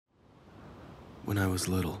When I was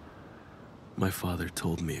little, my father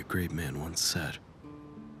told me a great man once said,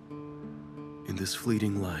 "In this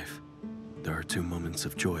fleeting life, there are two moments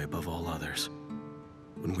of joy above all others.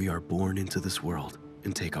 When we are born into this world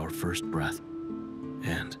and take our first breath,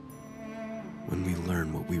 and when we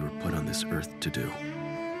learn what we were put on this earth to do."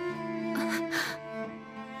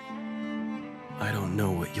 I don't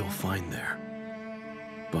know what you'll find there,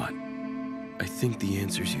 but I think the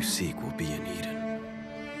answers you seek will be in Eden.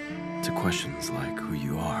 To questions like who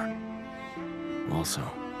you are, also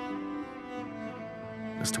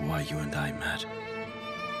as to why you and I met.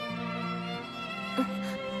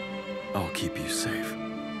 I'll keep you safe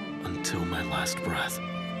until my last breath.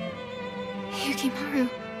 Yukimaru.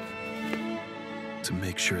 To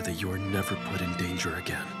make sure that you're never put in danger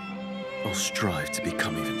again, I'll strive to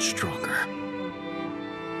become even stronger.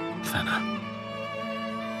 Fena.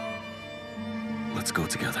 Let's go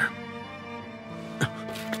together.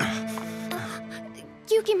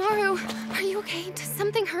 Yukimaru, are you okay? Does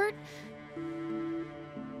something hurt?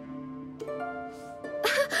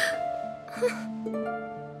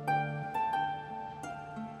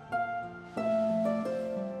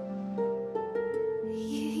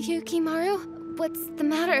 Yukimaru, what's the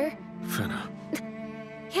matter? Fena.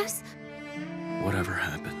 Yes? Whatever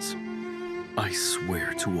happens, I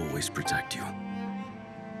swear to always protect you.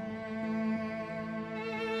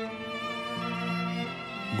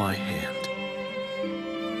 My hand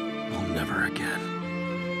will never again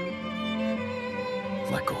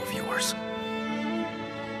let go of yours.